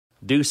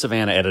Do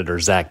Savannah editor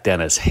Zach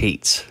Dennis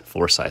hates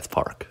Forsyth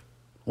Park?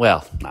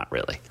 Well, not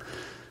really.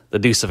 The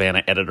Do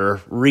Savannah editor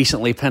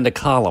recently penned a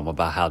column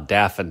about how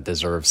Daffin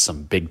deserves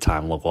some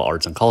big-time local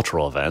arts and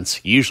cultural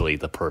events, usually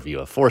the purview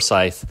of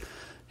Forsyth,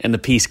 and the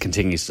piece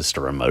continues to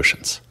stir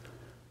emotions.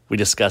 We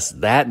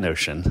discussed that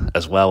notion,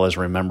 as well as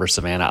Remember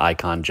Savannah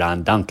icon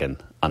John Duncan,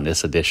 on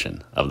this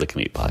edition of the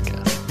Commute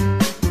podcast.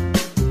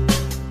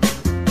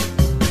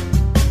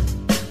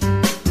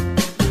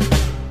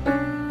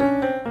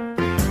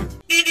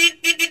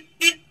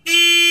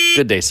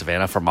 Good day,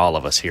 Savannah, from all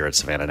of us here at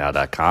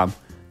SavannahNow.com.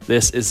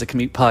 This is the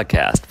Commute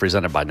podcast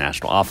presented by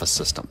National Office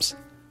Systems.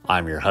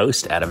 I'm your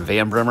host, Adam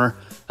Van Brimmer,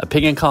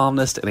 opinion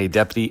columnist and a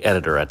deputy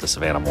editor at the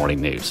Savannah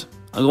Morning News.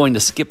 I'm going to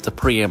skip the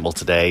preamble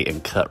today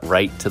and cut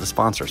right to the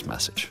sponsor's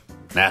message.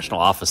 National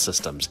Office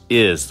Systems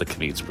is the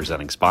Commute's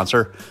presenting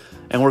sponsor,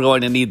 and we're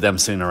going to need them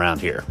soon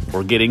around here.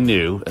 We're getting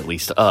new, at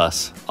least to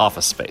us,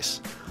 office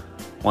space.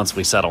 Once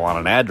we settle on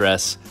an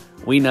address,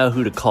 we know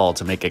who to call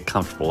to make it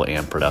comfortable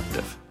and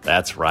productive.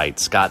 That's right,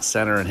 Scott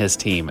Center and his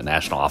team at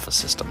National Office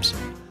Systems.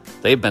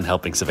 They've been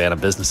helping Savannah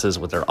businesses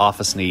with their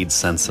office needs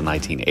since the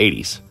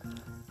 1980s.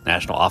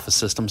 National Office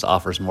Systems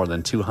offers more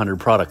than 200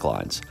 product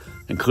lines,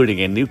 including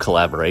a new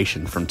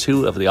collaboration from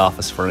two of the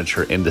office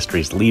furniture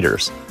industry's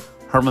leaders,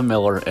 Herman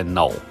Miller and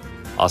Knoll,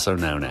 also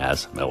known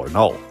as Miller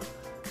Knoll.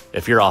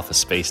 If your office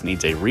space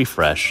needs a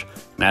refresh,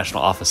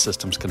 National Office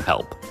Systems can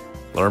help.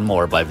 Learn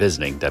more by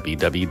visiting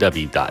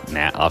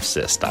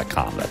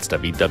www.natoffsys.com. That's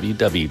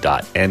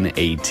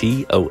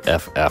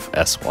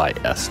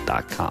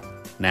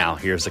www.natoffsys.com. Now,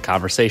 here's the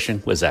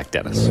conversation with Zach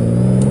Dennis.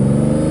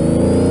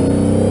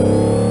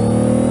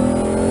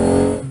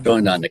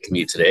 Joined on the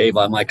Commute today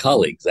by my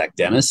colleague, Zach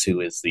Dennis, who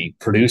is the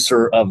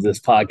producer of this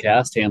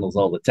podcast, handles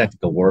all the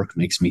technical work,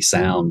 makes me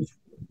sound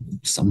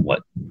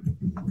somewhat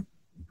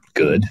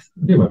good.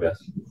 Do my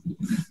best.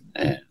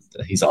 And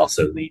he's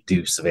also the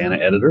Do Savannah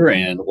editor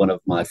and one of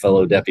my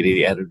fellow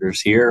deputy editors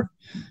here.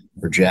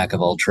 We're jack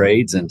of all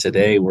trades, and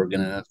today we're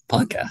going to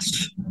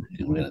podcast.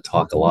 And we're going to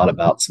talk a lot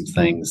about some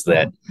things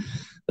that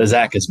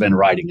Zach has been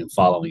writing and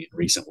following in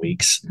recent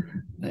weeks.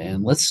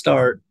 And let's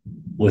start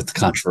with the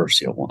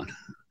controversial one.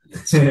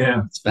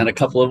 It's been a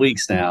couple of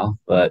weeks now,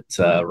 but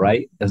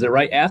is it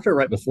right after or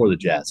right before the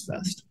Jazz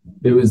Fest?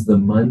 It was the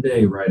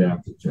Monday right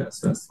after the Jazz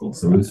Festival,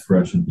 so it was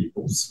fresh in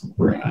people's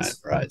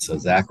brains. Right. So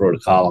Zach wrote a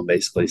column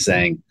basically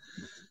saying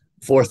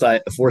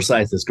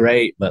Forsyth is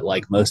great, but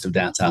like most of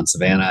downtown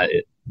Savannah,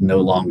 it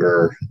no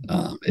longer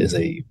is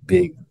a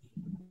big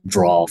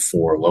draw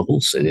for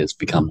locals. It has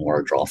become more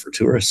a draw for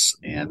tourists,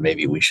 and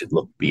maybe we should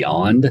look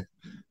beyond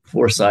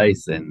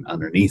Forsyth. And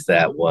underneath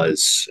that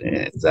was,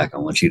 and Zach, I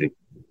want you to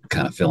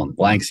kind of fill in the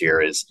blanks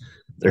here, is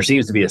there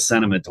seems to be a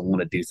sentiment to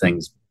want to do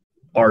things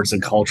arts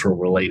and cultural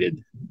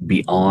related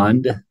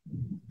beyond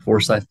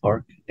Forsyth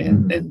Park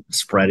and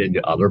spread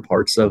into other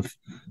parts of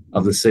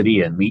the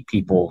city and meet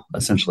people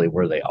essentially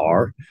where they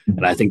are.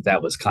 And I think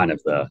that was kind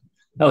of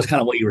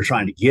what you were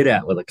trying to get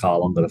at with the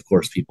column. But of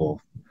course, people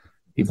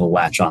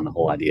latch on the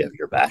whole idea of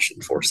you're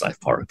bashing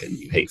Forsyth Park and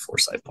you hate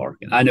Forsyth Park.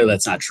 And I know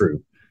that's not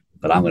true,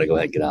 but I'm going to go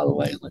ahead and get out of the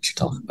way and let you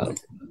talk about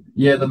it.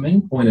 Yeah, the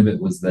main point of it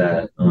was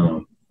that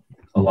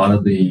a lot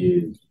of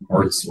the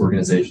arts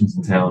organizations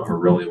in town are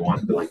really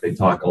they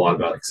talk a lot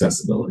about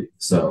accessibility.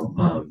 So,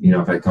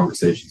 I've had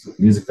conversations with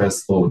Music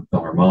Festival, with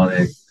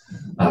Philharmonic,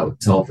 with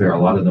Telfair.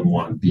 A lot of them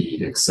want to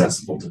be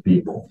accessible to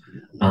people.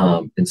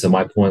 And so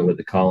my point with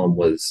the column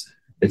was,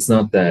 it's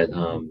not that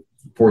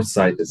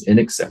Forsyth is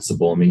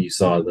inaccessible. I mean, you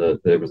saw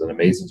there was an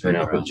amazing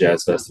turnout for the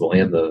Jazz Festival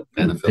and the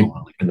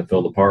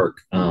Forsyth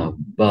Park.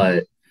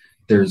 But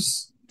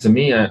to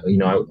me,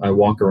 I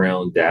walk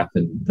around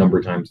Daffin a number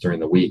of times during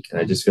the week, and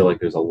I just feel like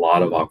there's a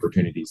lot of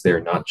opportunities there.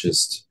 Not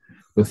just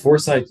with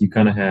Forsyth, you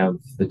kind of have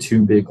the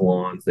two big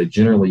lawns. They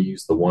generally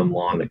use the one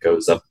lawn that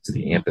goes up to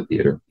the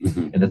amphitheater,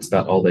 and that's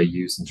about all they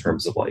use in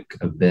terms of like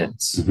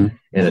events. And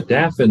at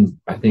Daffin,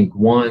 I think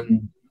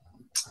one,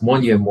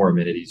 you have more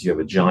amenities. You have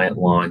a giant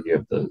lawn. You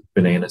have the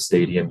banana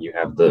stadium. You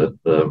have the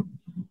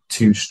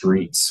two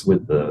streets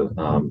with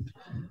the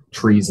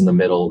trees in the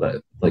middle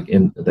that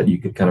you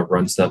could kind of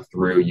run stuff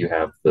through. You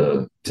have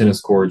the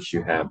tennis courts.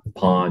 You have the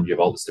pond. You have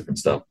all this different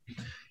stuff.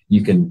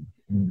 You can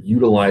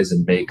utilize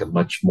and make a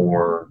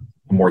more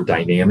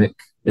dynamic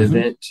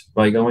event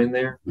by going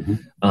there.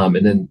 And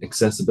then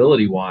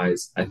accessibility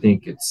wise, I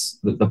think and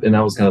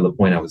that was kind of the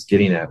point I was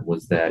getting at,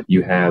 was that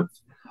you have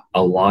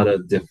a lot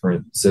of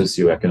different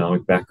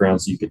socioeconomic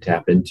backgrounds you could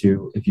tap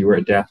into if you were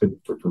at Daffin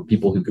for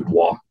people who could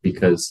walk,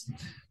 because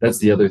that's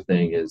the other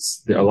thing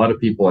is a lot of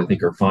people I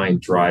think are fine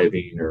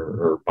driving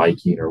or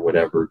biking or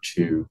whatever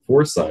to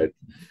Forsyth,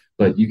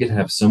 but you could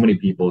have so many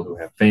people who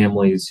have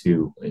families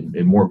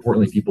and more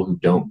importantly, people who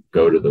don't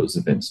go to those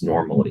events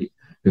normally,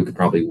 who could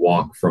probably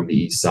walk from the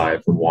east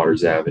side, from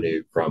Waters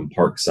Avenue, from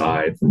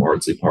Parkside, from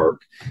Ardsley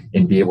Park,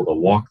 and be able to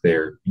walk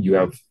there. You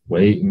have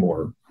way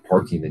more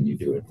parking than you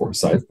do in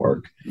Forsyth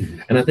Park.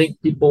 And I think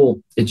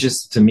it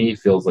just, to me,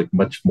 feels like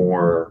much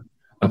more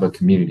of a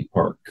community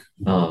park.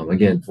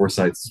 Again,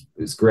 Forsyth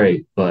is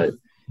great, but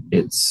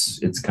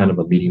it's kind of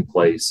a meeting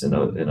place and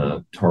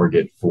a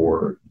target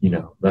for,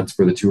 that's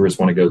where the tourists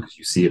want to go, because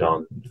you see it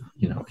on,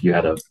 if you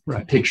had a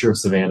picture of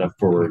Savannah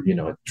for,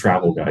 a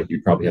travel guide,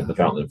 you'd probably have the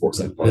fountain at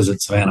Forsyth Park.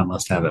 Visit Savannah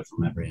must have it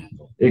from every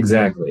angle.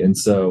 Exactly. And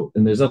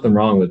there's nothing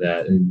wrong with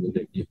that.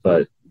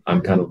 But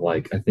I'm kind of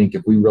like, I think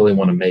if we're going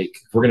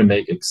to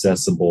make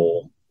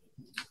accessible,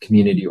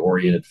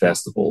 community-oriented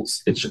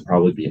festivals, it should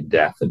probably be in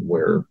Daffin,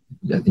 where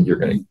I think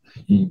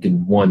you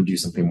can, one, do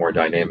something more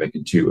dynamic,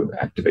 and two,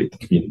 activate the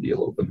community a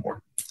little bit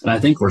more. And I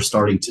think we're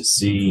starting to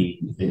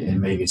see,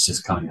 and maybe it's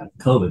just coming out of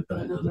COVID, but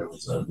I know there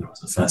was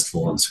a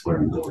festival on the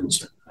square in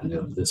Gordonsville. I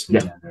know this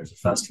weekend there's a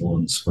festival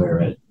in the square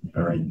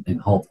in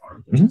Hall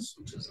Park, which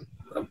is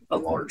a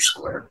large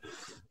square.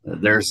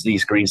 There's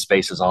these green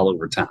spaces all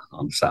over town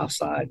on the south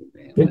side,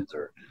 and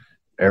Windsor,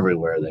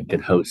 everywhere that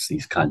could host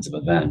these kinds of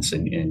events.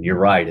 And you're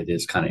right, it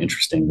is kind of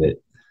interesting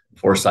that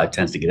Forsyth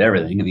tends to get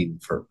everything. I mean,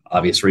 for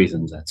obvious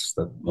reasons, that's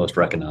the most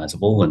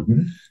recognizable.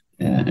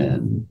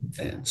 And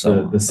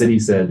so the city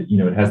said,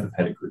 it has the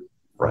pedigree.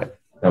 Right.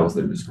 That was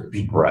their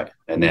description. Right.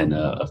 And then,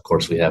 of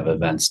course, we have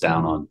events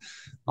down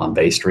on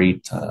Bay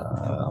Street,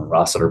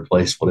 Rossiter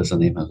Place. What is the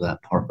name of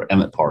that park?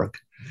 Emmett Park.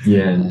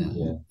 Yeah.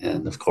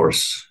 And of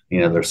course,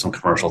 there's some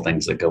commercial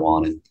things that go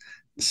on in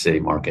the city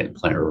market and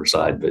Plant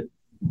Riverside,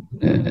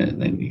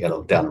 and then you got to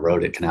look down the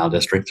road at Canal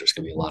District. There's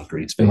going to be a lot of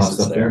green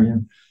spaces there. Yeah.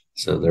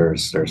 So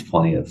there's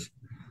plenty of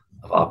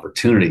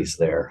opportunities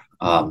there.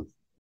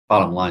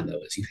 Bottom line, though,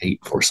 is you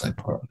hate Forsyth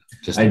Park.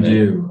 I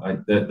do.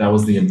 That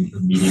was the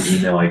immediate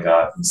email I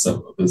got. And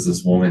so it was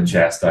this woman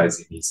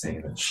chastising me,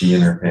 saying that she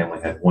and her family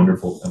had a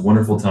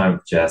wonderful time at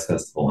the Jazz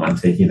Festival, and I'm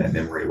taking that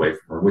memory away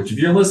from her. Which, if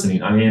you're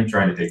listening, I am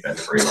trying to take that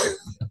memory away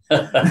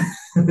from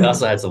you. We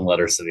also had some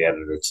letters to the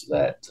editor to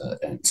that,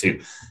 and too.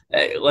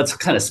 Let's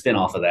kind of spin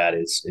off of that.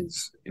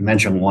 Is you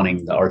mentioned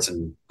wanting the arts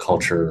and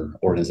culture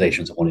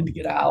organizations wanting to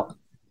get out.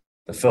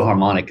 The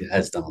Philharmonic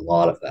has done a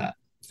lot of that.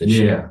 This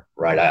year,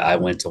 right? I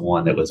went to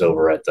one that was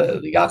over at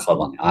the Yacht Club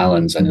on the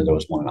Islands. I know there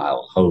was one in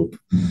Isle of Hope.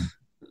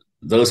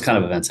 Those kind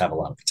of events have a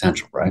lot of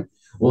potential, right?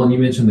 Well, and you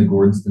mentioned the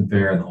Gordonston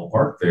Fair and the Hall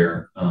Park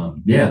Fair.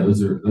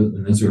 Those are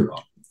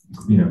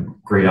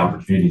great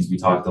opportunities. We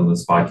talked on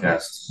this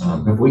podcast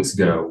a couple weeks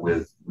ago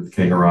with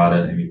Kay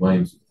Harada and Amy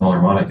Williams with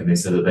Philharmonic, and they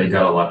said that they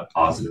got a lot of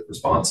positive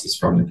responses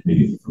from the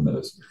community from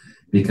those,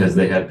 because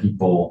they had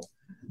people.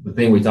 The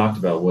thing we talked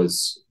about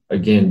was,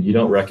 again, you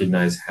don't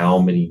recognize how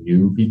many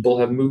new people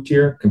have moved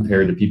here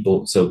compared to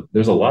people. So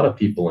there's a lot of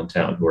people in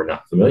town who are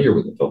not familiar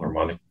with the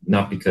Philharmonic,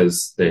 not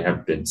because they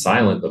have been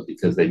silent, but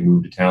because they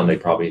moved to town, they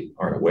probably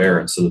aren't aware.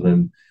 And so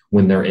then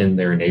when they're in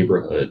their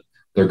neighborhood,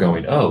 they're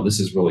going, oh,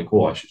 this is really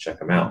cool, I should check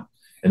them out.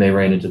 And they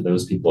ran into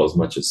those people as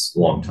much as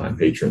longtime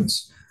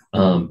patrons.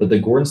 But the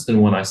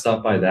Gordonston one, I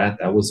stopped by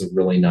that was a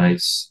really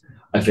nice,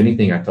 if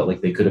anything, I felt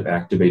like they could have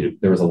activated,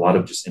 there was a lot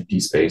of just empty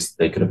space.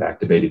 They could have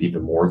activated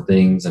even more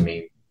things. I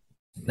mean,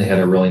 they had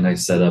a really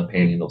nice setup.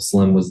 Panhandle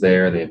Slim was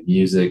there. They had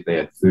music. They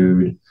had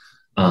food.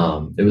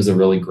 It was a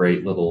really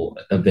great little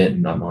event.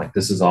 And I'm like,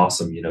 this is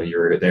awesome.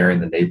 You're there in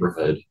the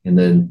neighborhood. And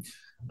then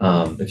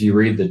if you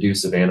read the Do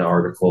Savannah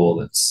article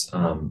that's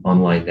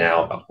online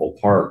now about Hall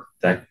Park,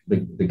 that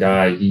the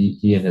guy,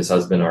 he and his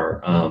husband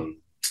are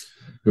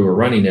who are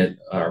running it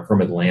are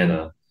from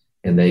Atlanta.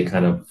 And they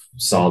kind of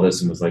saw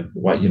this and was like,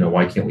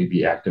 why can't we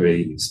be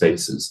activating these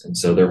spaces? And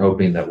so they're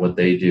hoping that what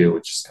they do,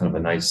 which is kind of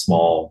a nice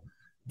small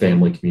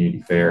family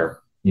community fair,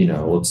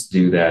 let's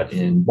do that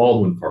in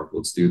Baldwin Park.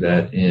 Let's do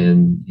that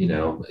in,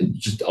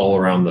 just all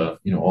around the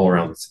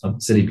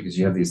city, because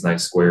you have these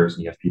nice squares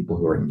and you have people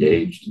who are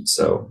engaged. And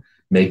so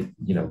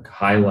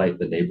highlight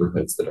the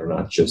neighborhoods that are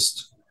not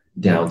just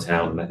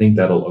downtown. And I think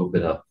that'll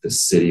open up the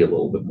city a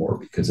little bit more,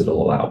 because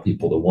it'll allow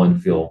people to, one,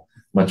 feel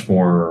much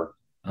more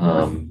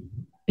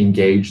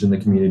engaged in the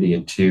community,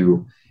 and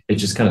two, it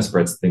just kind of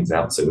spreads things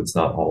out. So it's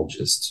not all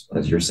just,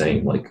 as you're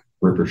saying, like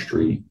River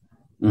Street,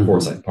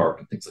 Forsyth Park,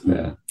 and things like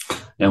that.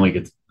 And we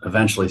could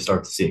eventually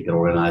start to see it get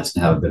organized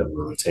and have a bit of a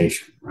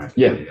rotation, right?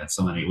 Yeah. We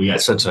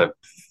got such a,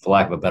 for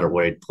lack of a better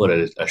way to put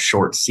it, a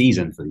short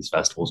season for these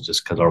festivals,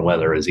 just because our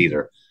weather is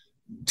either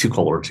too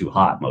cold or too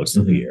hot most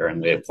of the year.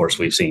 And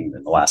we've seen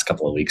in the last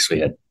couple of weeks, we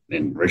had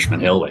in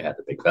Richmond Hill, they had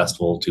the big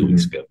festival. 2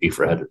 weeks ago,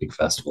 Beaver had a big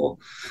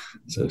festival.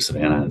 So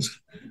Savannah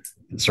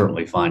can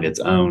certainly find its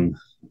own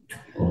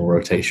little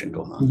rotation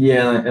going on.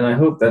 Yeah. And I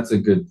hope that's a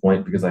good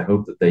point, because I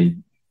hope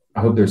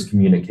there's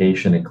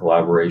communication and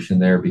collaboration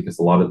there, because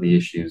a lot of the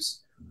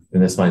issues,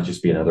 and this might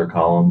just be another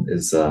column,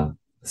 is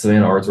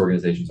Savannah arts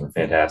organizations are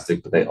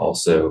fantastic, but they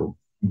also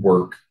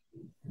work,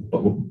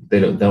 but they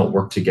don't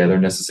work together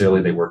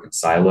necessarily. They work in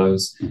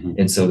silos.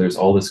 And so there's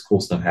all this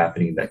cool stuff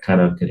happening that kind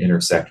of can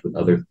intersect with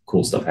other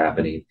cool stuff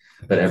happening,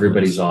 but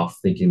everybody's off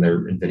thinking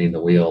they're inventing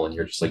the wheel. And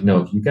you're just like,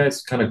 no, if you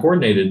guys kind of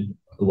coordinated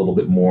a little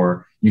bit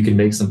more, you can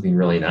make something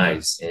really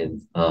nice.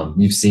 And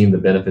you've seen the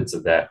benefits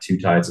of that. Two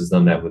Tides has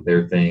done that with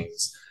their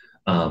things.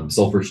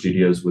 Sulphur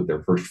Studios with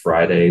their First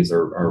Fridays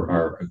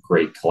are a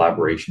great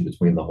collaboration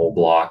between the whole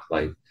block.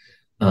 Like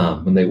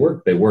when they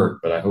work.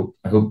 But I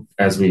hope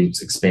as we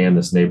expand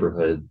this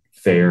neighborhood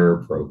fair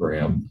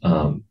program.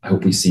 I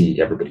hope we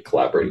see everybody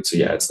collaborating. So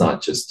yeah, it's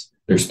not just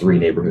there's 3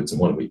 neighborhoods in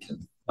one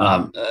weekend.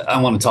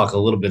 I want to talk a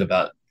little bit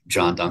about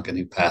John Duncan,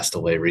 who passed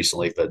away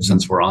recently. But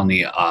since we're on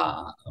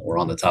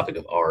the topic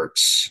of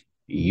arts,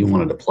 you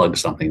wanted to plug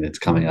something that's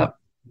coming up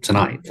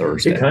tonight,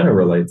 Thursday. It kind of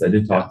relates. I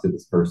did talk to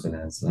this person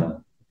as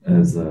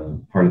a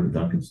part of the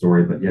Duncan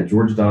story, but yeah,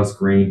 George Dawes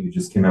Green, who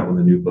just came out with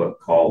a new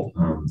book called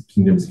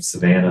Kingdoms of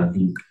Savannah.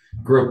 He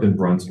grew up in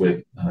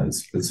Brunswick,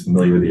 is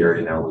familiar with the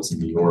area now, lives in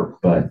New York,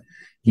 but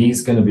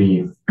he's going to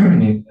be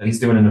he's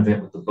doing an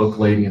event with the Book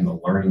Lady in the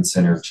Learning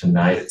Center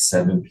tonight at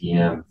 7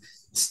 p.m.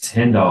 It's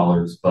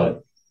 $10,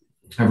 but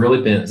I've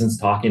really been, since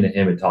talking to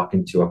him and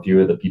talking to a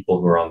few of the people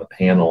who are on the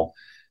panel,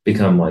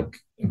 become like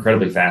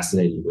incredibly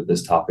fascinated with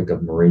this topic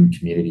of marine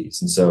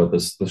communities. And so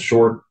the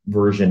short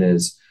version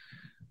is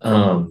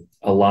a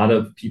lot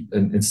of people,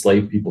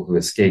 enslaved people who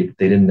escaped,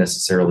 they didn't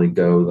necessarily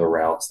go the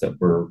routes that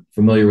we're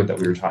familiar with that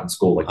we were taught in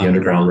school, like the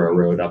Underground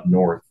Railroad up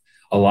north.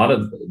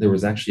 There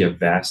was actually a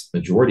vast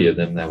majority of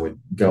them that would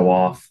go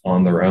off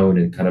on their own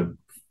and kind of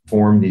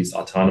form these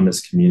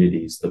autonomous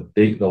communities.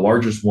 The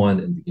largest one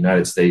in the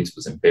United States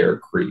was in Bear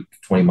Creek,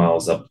 20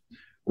 miles up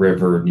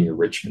river near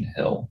Richmond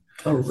Hill.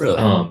 Oh, really?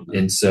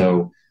 And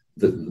so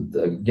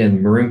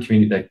again, maroon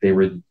community, like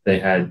they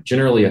had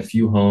generally a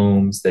few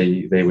homes.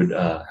 They would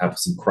have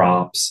some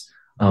crops.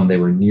 They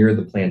were near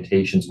the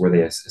plantations where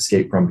they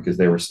escaped from because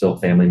they were still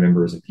family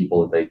members and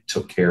people that they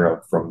took care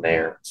of from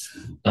there.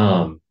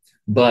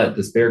 But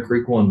this Bear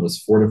Creek one was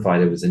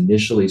fortified. It was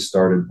initially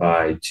started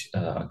by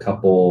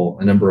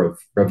a number of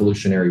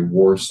Revolutionary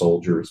War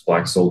soldiers,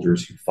 Black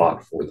soldiers who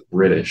fought for the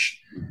British,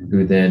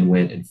 who then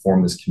went and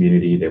formed this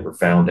community. They were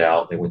found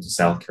out. They went to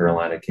South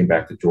Carolina, came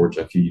back to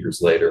Georgia a few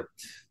years later.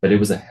 But it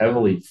was a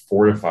heavily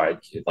fortified,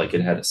 like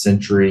it had a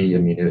sentry. I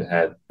mean,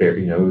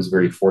 it was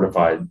very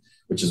fortified,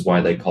 which is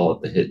why they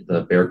call it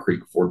the Bear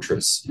Creek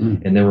Fortress.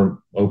 And there were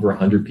over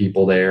 100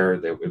 people there.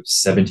 There was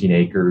 17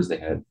 acres. They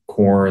had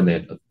corn. They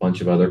had a bunch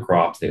of other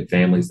crops. They had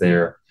families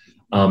there.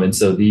 And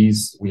so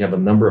we have a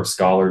number of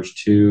scholars,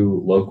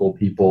 2 local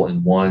people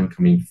and 1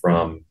 coming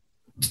from,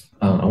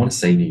 I want to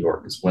say New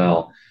York as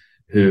well,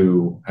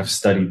 who have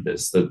studied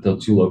this. The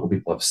 2 local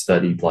people have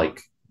studied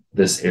like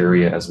this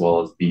area as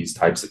well as these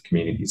types of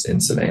communities in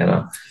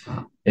Savannah.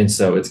 And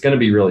so it's going to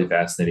be really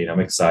fascinating. I'm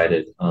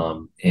excited.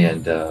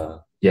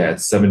 Yeah,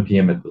 it's 7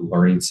 p.m. at the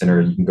Learning Center.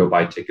 You can go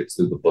buy tickets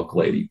through the Book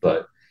Lady,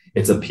 but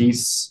it's a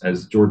piece,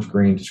 as George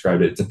Green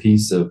described it, it's a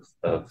piece of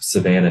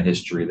Savannah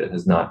history that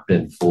has not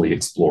been fully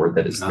explored,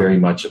 that is very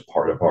much a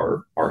part of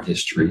our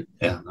history.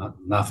 Yeah,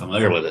 not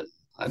familiar with it.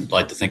 I'd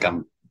like to think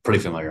I'm pretty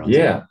familiar on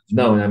that.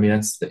 No, I mean,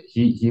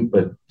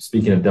 but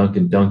speaking of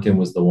Duncan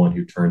was the one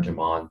who turned him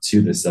on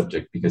to this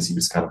subject because he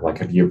was kind of like,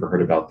 have you ever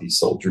heard about these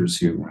soldiers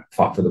who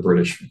fought for the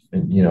British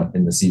and,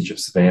 in the siege of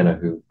Savannah,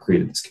 who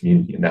created this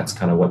community? And that's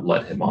kind of what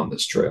led him on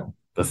this trail.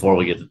 Before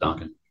we get to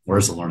Duncan,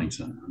 where's the Learning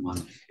Center?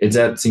 It's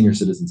at Senior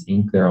Citizens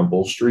Inc. there on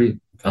Bull Street.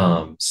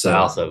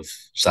 South of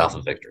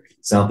Victory.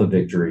 South of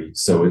Victory.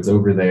 So it's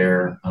over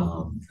there.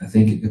 I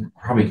think it could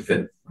probably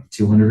fit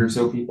 200 or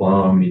so people. I don't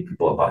know how many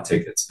people have bought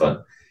tickets,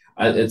 but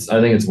I think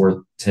it's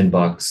worth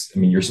 $10. I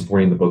mean, you're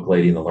supporting the Book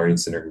Lady and the Learning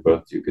Center, who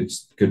both do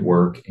good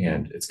work,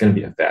 and it's going to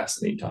be a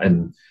fascinating time.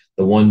 And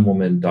the one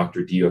woman,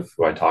 Dr. Diouf,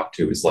 who I talked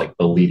to, is like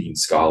the leading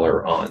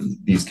scholar on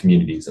these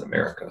communities in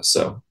America.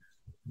 So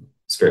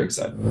it's very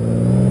exciting.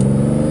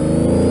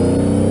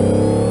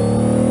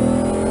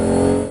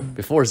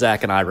 Before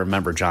Zach and I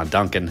remember John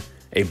Duncan,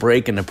 a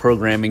break in the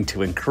programming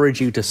to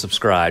encourage you to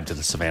subscribe to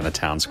the Savannah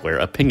Town Square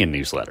Opinion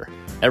Newsletter.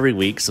 Every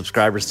week,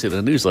 subscribers to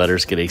the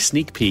newsletters get a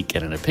sneak peek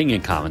at an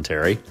opinion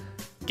commentary,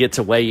 get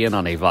to weigh in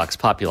on a Vox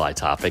Populi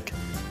topic,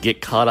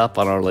 get caught up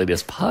on our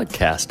latest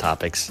podcast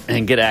topics,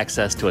 and get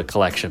access to a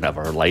collection of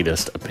our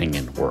latest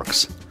opinion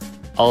works.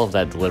 All of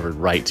that delivered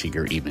right to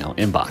your email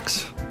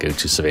inbox. Go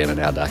to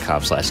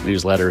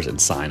savannahnow.com/newsletters and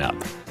sign up.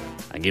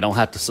 And you don't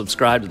have to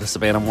subscribe to the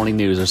Savannah Morning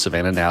News or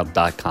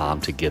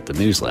savannahnow.com to get the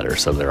newsletter,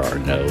 so there are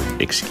no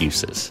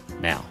excuses.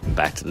 Now,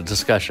 back to the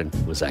discussion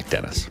with Zach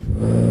Dennis.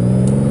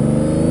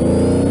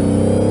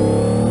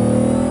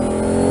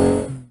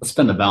 Let's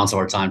spend the balance of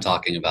our time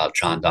talking about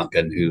John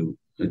Duncan, who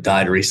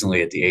died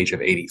recently at the age of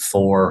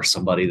 84,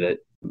 somebody that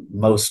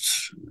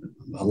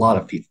a lot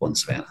of people in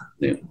Savannah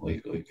knew.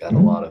 We've got a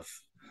lot of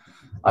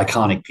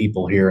iconic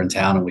people here in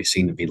town, and we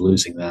seem to be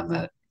losing them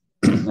at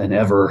an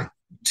ever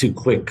too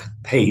quick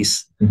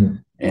pace.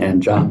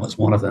 And John was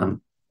one of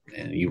them.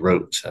 And he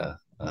wrote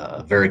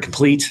a very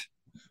complete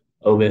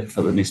obit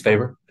for the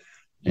newspaper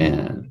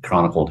and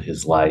chronicled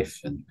his life.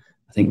 And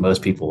I think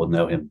most people would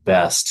know him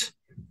best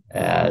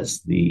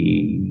as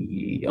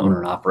the owner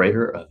and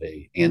operator of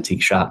a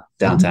antique shop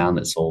downtown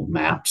that sold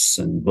maps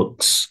and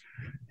books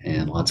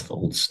and lots of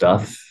old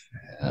stuff.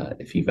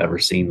 If you've ever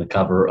seen the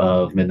cover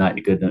of Midnight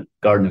in the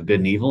Garden of Good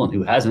and Evil, and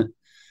who hasn't,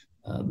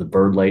 the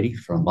Bird Lady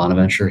from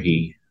Bonaventure,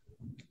 he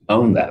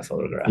owned that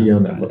photograph. He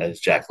owned that as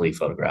Jack Lee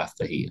photograph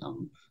that he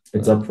owned.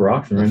 It's up for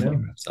auction right now.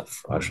 It's up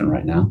for auction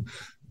right now.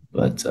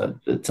 But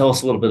tell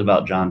us a little bit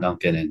about John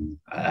Duncan. And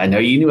I know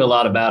you knew a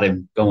lot about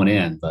him going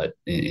in, but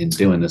in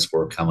doing this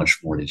work, how much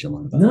more did you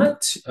learn about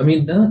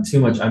him? Not too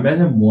much. I met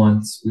him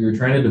once. We were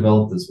trying to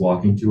develop this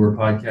walking tour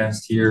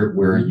podcast here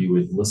where you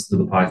would listen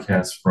to the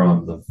podcast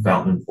from the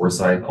fountain in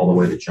Forsyth all the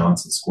way to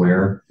Johnson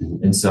Square.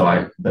 And so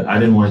but I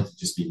didn't want it to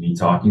just be me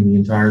talking the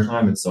entire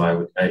time. And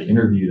so I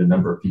interviewed a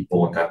number of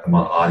people and got them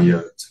on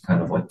audio to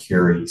kind of like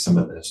carry some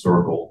of the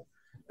historical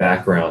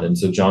background. And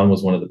so John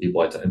was one of the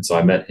people and so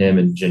I met him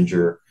and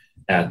Ginger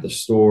at the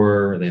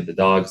store. They have the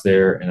dogs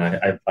there,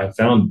 and I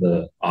found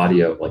the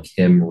audio of like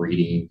him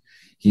reading.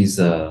 He's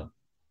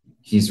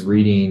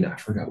reading. I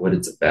forgot what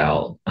it's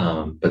about,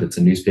 but it's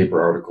a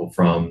newspaper article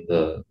from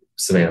the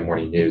Savannah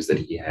Morning News that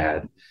he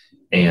had,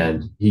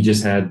 and he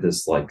just has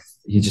this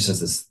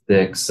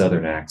thick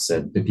Southern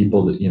accent. The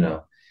people that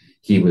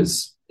he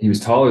was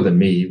taller than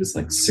me. He was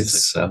like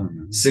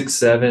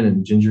 6'7",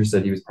 and Ginger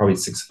said he was probably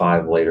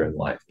 6'5" later in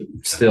life, but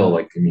still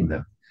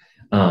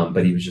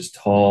but he was just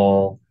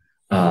tall.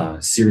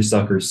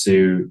 Seersucker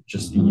suit.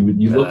 Just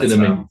you looked at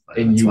him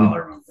and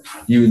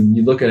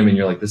you look at him and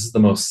you're like, this is the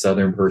most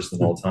Southern person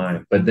of all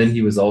time. But then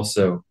he was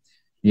also,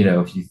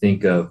 if you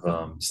think of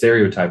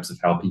stereotypes of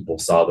how people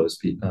saw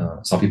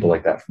people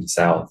like that from the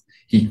South,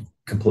 he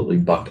completely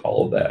bucked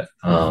all of that.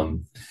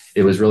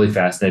 It was really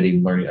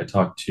fascinating learning. I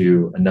talked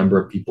to a number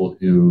of people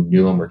who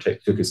knew him or took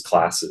his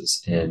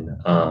classes in.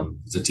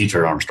 He's a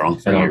teacher at Armstrong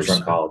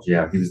College.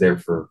 Yeah, he was there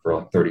for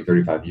like 30,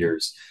 35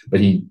 years. But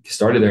he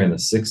started there in the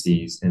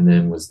 60s and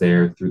then was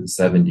there through the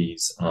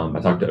 70s. I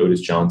talked to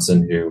Otis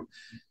Johnson, who,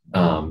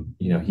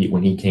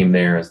 when he came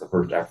there as the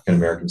first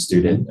African-American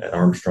student at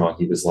Armstrong,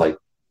 he was like,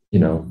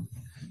 John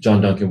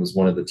Duncan was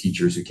one of the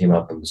teachers who came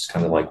up and was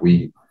kind of like,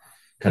 we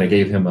kind of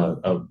gave him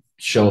a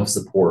show of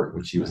support,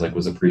 which he was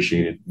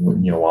appreciated,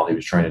 while he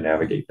was trying to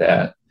navigate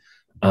that.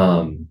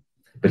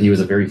 But he was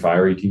a very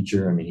fiery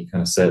teacher. I mean, he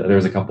kind of said, I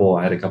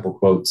had a couple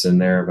quotes in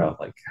there about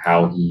like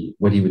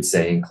what he would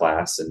say in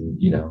class.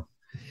 And,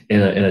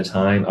 in a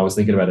time, I was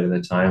thinking about it in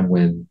a time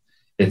when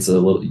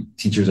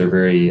teachers are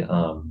very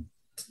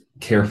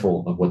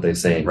careful of what they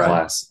say in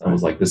class. I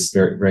was like, this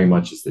very, very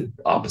much is the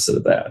opposite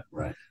of that.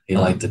 Right. He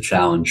liked to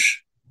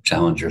challenge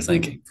your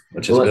thinking,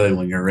 which is good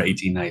when you're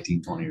 18,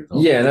 19, 20 years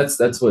old. Yeah,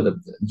 that's what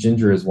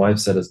Ginger, his wife,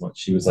 said as much.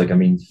 She was like,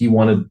 he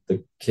wanted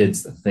the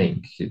kids to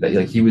think.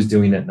 Like he was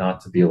doing it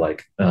not to be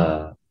like,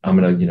 I'm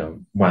going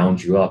to,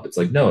 wound you up. It's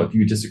like, no, if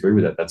you disagree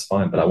with that, that's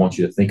fine. But I want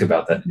you to think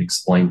about that and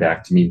explain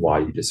back to me why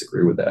you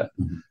disagree with that.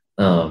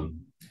 Mm-hmm.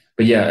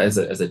 But yeah, as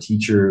a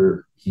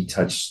teacher, he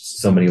touched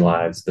so many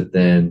lives. But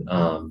then,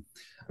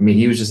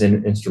 he was just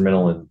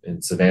instrumental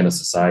in Savannah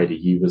society.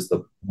 He was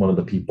one of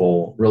the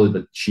people, really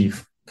the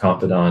chief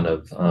confidant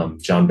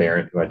of John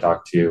Barrett, who I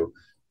talked to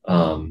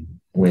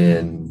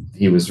when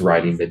he was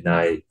writing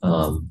Midnight.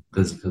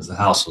 Because the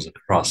house was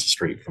across the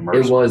street from us.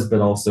 It was,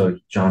 but also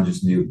John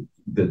just knew.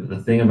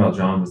 The thing about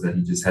John was that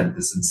he just had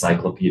this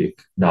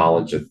encyclopedic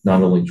knowledge of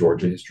not only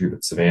Georgia history,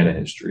 but Savannah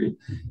history.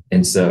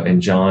 And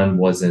John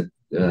wasn't,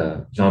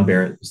 John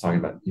Barrett was talking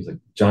about, he's like,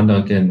 John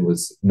Duncan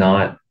was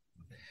not,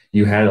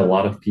 you had a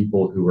lot of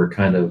people who were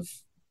kind of,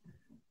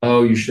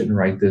 oh, you shouldn't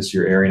write this,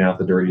 you're airing out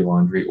the dirty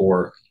laundry,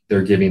 or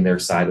they're giving their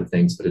side of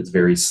things, but it's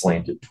very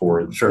slanted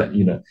towards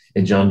that,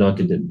 and John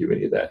Duncan didn't do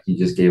any of that. He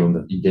just gave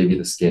you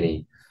the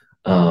skinny.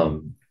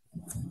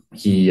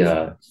 He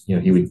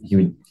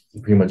would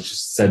pretty much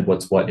just said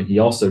what's what. And he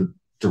also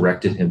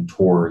directed him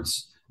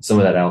towards some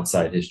of that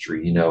outside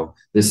history.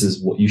 This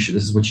is what you should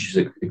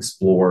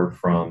explore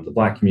from the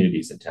Black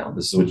communities in town.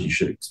 This is what you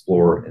should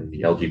explore in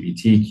the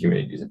LGBT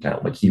communities in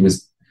town. Like he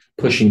was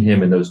pushing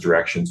him in those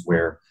directions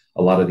where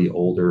a lot of the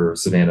older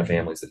Savannah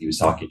families that he was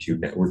talking to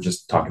were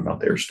just talking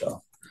about their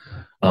stuff.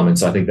 And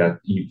so I think that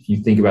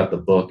you think about the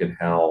book and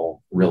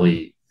how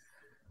really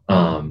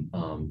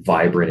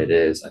vibrant it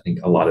is. I think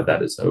a lot of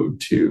that is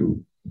owed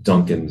to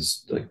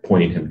Duncan's like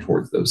pointing him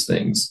towards those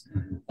things.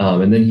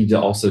 And then he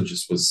also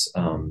just was,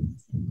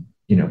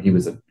 he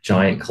was a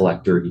giant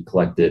collector. He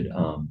collected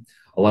a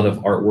lot of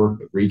artwork,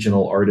 but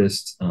regional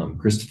artists,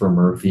 Christopher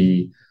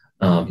Murphy.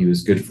 He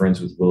was good friends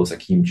with Willis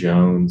Akeem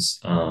Jones,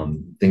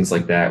 things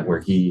like that, where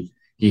he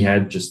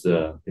had just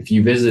if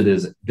you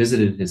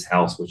visited his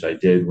house, which I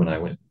did when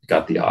I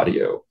got the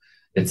audio,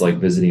 it's like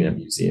visiting a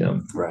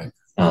museum. Right.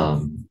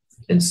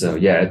 And so,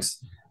 yeah,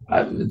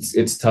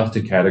 it's tough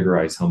to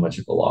categorize how much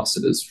of a loss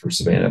it is for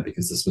Savannah,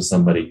 because this was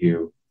somebody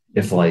who,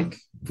 if we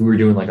were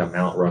doing like a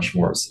Mount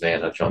Rushmore of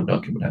Savannah, John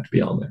Duncan would have to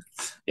be on there.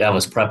 Yeah, I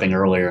was prepping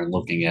earlier and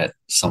looking at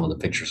some of the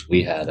pictures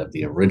we had of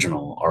the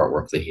original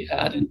artwork that he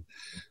had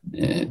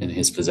in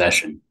his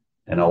possession.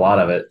 And a lot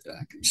of it,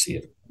 I can see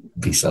a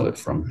piece of it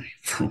from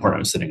where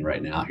I'm sitting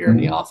right now here in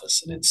the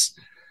office. And it's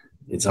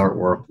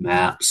artwork,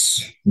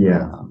 maps,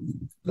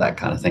 that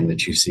kind of thing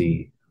that you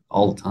see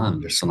all the time.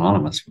 They're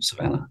synonymous with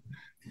Savannah.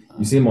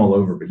 You see them all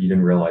over, but you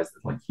didn't realize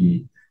that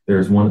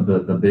there's one of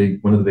the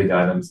big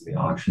items in the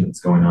auction that's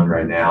going on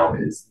right now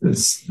is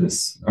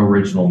this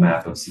original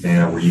map of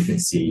Savannah, where you can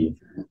see,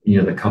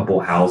 the couple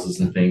houses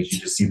and things. You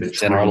just see the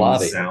it's in our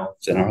lobby.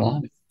 It's in our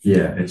lobby.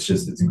 Yeah, it's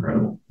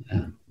incredible.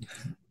 Yeah.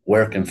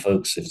 where can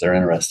folks, if they're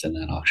interested in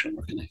that auction,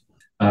 where can they?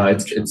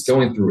 It's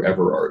going through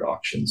Everard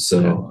auctions.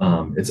 So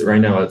it's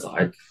right now.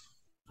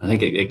 I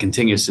think it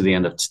continues to the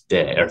end of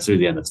today or through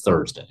the end of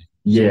Thursday.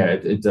 Yeah,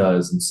 it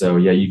does. And so,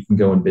 yeah, you can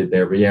go and bid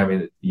there. But yeah, I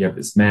mean, you have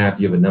this map,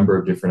 you have a number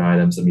of different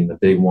items. I mean, the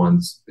big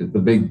ones, the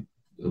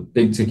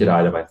big ticket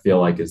item, I feel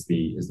like is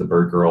the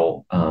Bird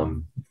Girl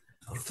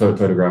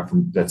photograph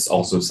that's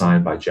also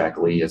signed by Jack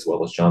Lee as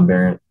well as John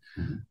Barrett.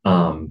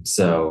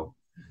 So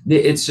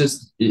it's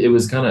just, it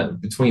was kind of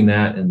between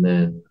that and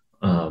then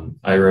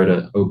I wrote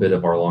an obit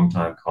of our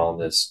longtime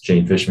columnist,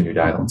 Jane Fishman, who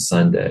died on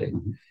Sunday.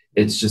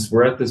 It's just,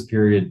 we're at this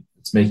period.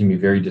 It's making me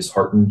very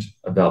disheartened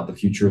about the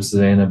future of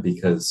Savannah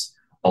because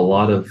a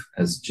lot of,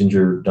 as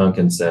Ginger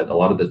Duncan said, a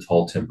lot of the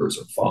tall timbers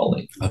are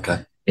falling.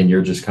 Okay. And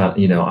you're just kind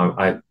of,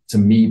 I to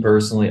me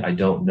personally, I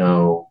don't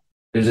know.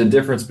 There's a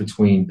difference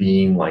between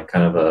being like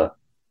kind of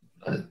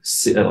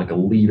like a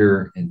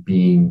leader and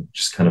being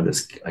just kind of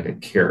this like a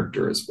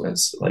character as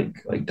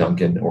like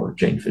Duncan or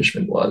Jane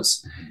Fishman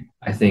was.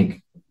 I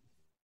think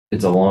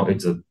it's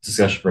a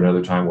discussion for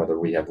another time whether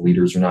we have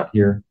leaders or not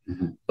here,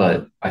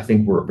 but I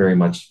think we're very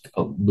much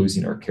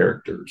losing our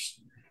characters,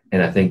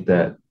 and I think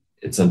that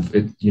it's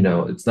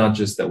not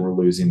just that we're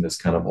losing this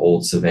kind of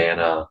old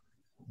Savannah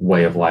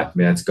way of life. I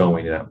mean, that's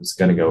going, and that was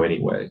going to go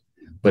anyway.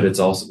 But it's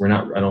also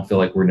I don't feel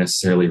like we're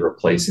necessarily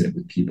replacing it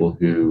with people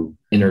who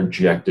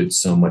interjected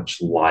so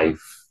much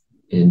life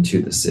into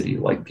the city,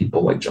 like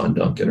people like John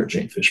Duncan or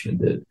Jane Fishman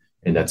did,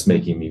 and that's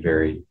making me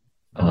very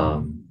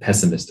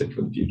pessimistic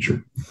for the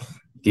future.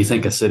 Do you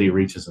think a city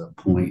reaches a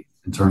point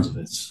in terms of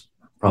its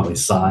probably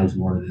size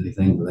more than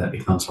anything where that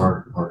becomes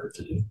harder and harder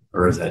to do?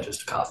 Or is that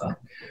just a cop-out?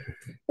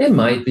 It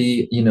might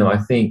be. I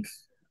think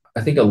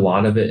a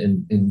lot of it,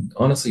 and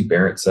honestly,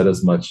 Barrett said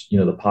as much,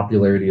 the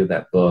popularity of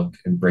that book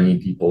and bringing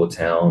people to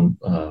town,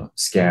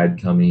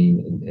 SCAD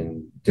coming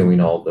and doing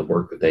all the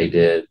work that they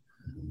did.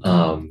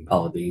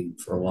 Paula Deen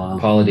for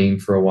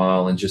a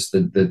while. And just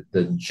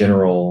the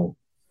general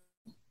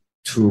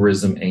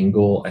tourism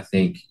angle. I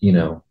think,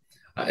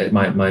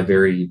 my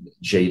very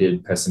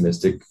jaded,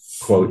 pessimistic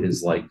quote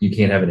is like, you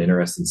can't have an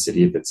interesting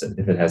city if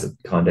it has a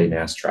Condé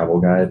Nast travel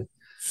guide.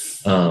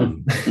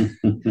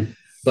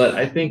 But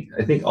I think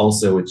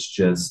also it's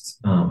just,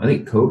 I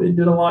think COVID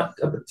did a lot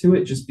to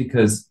it just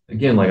because,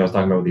 again, like I was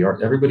talking about with the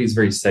art, everybody's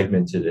very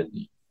segmented. And,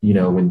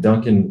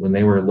 when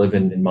they were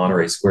living in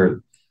Monterey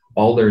Square,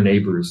 all their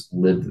neighbors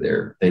lived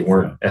there. They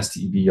weren't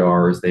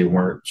STBRs. They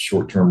weren't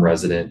short-term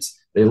residents.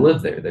 They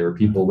lived there. There were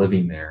people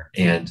living there.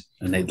 And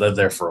they lived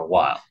there for a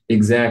while.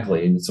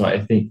 Exactly. And so I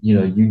think,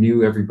 you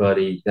knew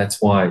everybody.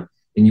 That's why,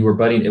 and you were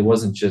budding. It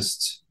wasn't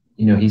just,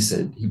 he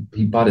said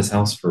he bought his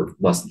house for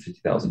less than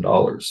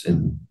 $50,000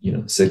 in, the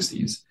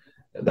 60s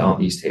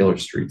on East Taylor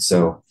Street.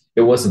 So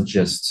it wasn't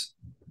just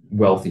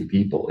wealthy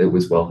people. It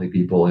was wealthy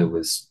people. It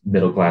was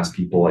middle-class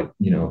people, like,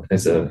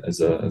 as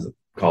a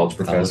college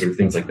professor,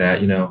 things like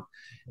that,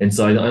 And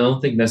so I don't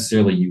think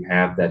necessarily you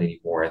have that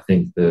anymore. I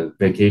think the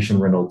vacation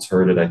rentals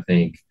hurt it. I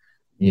think,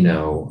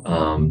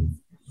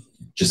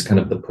 just kind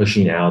of the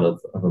pushing out of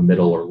a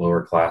middle or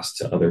lower class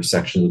to other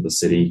sections of the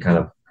city kind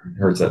of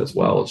hurts that as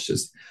well. It's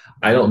just,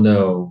 I don't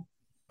know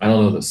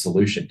the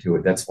solution to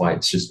it. That's why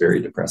it's just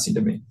very depressing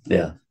to me.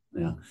 Yeah.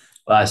 Yeah.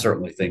 Well, I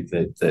certainly think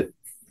that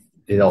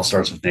it all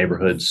starts with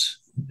neighborhoods,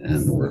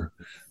 and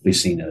we've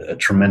seen a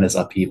tremendous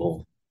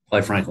upheaval,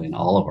 quite frankly, in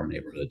all of our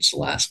neighborhoods the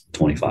last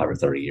 25 or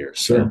 30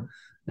 years. So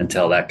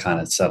until that kind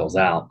of settles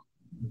out,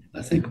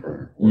 I think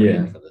we're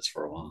in for this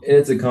for a while.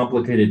 It's a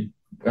complicated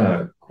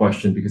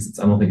question because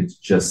I don't think it's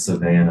just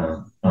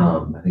Savannah.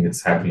 I think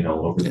it's happening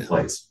all over the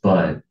place,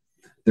 but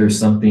there's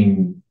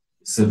something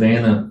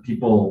Savannah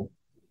people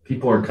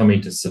are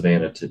coming to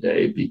Savannah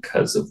today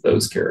because of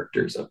those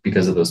characters,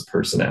 because of those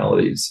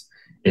personalities.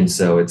 And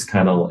so it's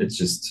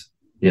just,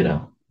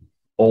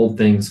 old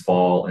things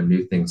fall and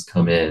new things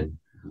come in.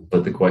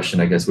 But the question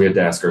I guess we have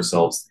to ask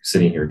ourselves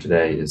sitting here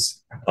today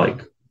is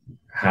like,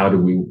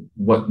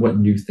 what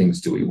new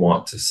things do we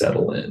want to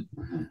settle in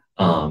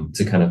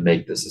to kind of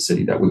make this a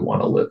city that we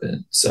want to live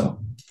in? So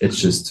it's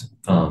just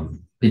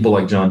people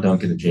like John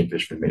Duncan and Jane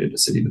Fishman made it a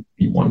city that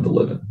you wanted to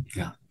live in.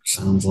 Yeah.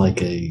 Sounds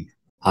like a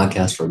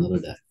podcast for another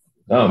day.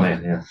 Oh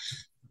man. Yeah.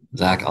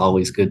 Zach,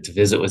 always good to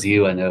visit with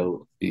you. I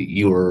know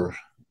you were,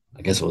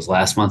 I guess it was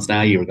last month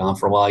now, you were gone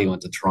for a while. You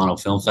went to Toronto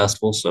Film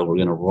Festival. So we're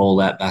going to roll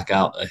that back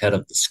out ahead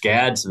of the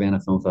SCAD Savannah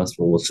Film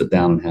Festival. We'll sit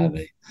down and have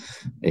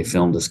a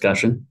film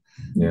discussion.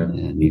 Yeah.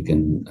 And you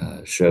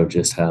can show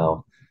just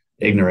how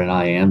ignorant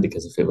I am,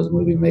 because if it was a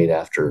movie made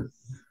after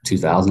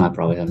 2000, I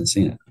probably haven't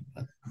seen it.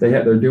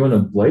 They're doing a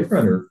Blade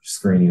Runner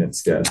screening at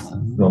SCAD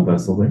Film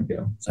Festival. There you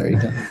go. There you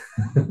go.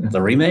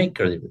 The remake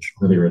or the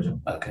original? The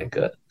original. Okay,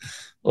 good.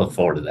 Look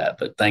forward to that.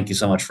 But thank you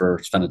so much for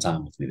spending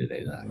time with me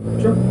today, Zach.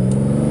 Sure.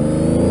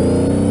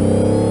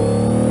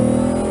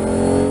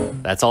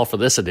 That's all for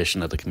this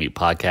edition of the Commute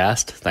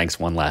Podcast. Thanks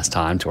one last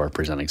time to our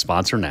presenting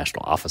sponsor,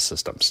 National Office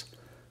Systems.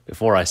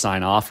 Before I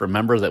sign off,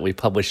 remember that we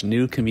publish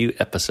new Commute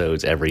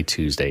episodes every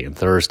Tuesday and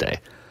Thursday.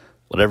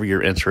 Whatever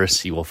your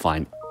interests, you will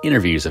find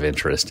interviews of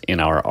interest in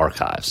our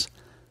archives.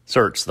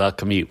 Search The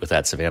Commute with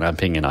that Savannah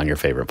opinion on your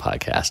favorite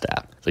podcast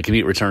app. The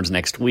Commute returns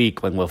next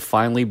week when we'll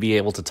finally be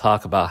able to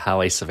talk about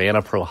how a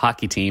Savannah pro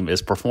hockey team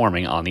is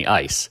performing on the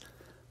ice.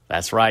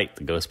 That's right,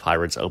 the Ghost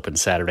Pirates open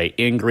Saturday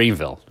in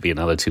Greenville. It'll be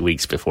another 2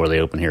 weeks before they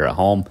open here at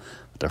home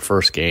with their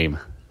first game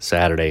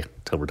Saturday,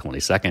 October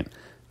 22nd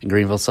in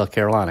Greenville, South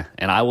Carolina.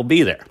 And I will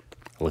be there.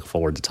 I look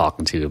forward to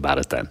talking to you about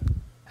it then.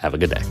 Have a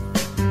good day.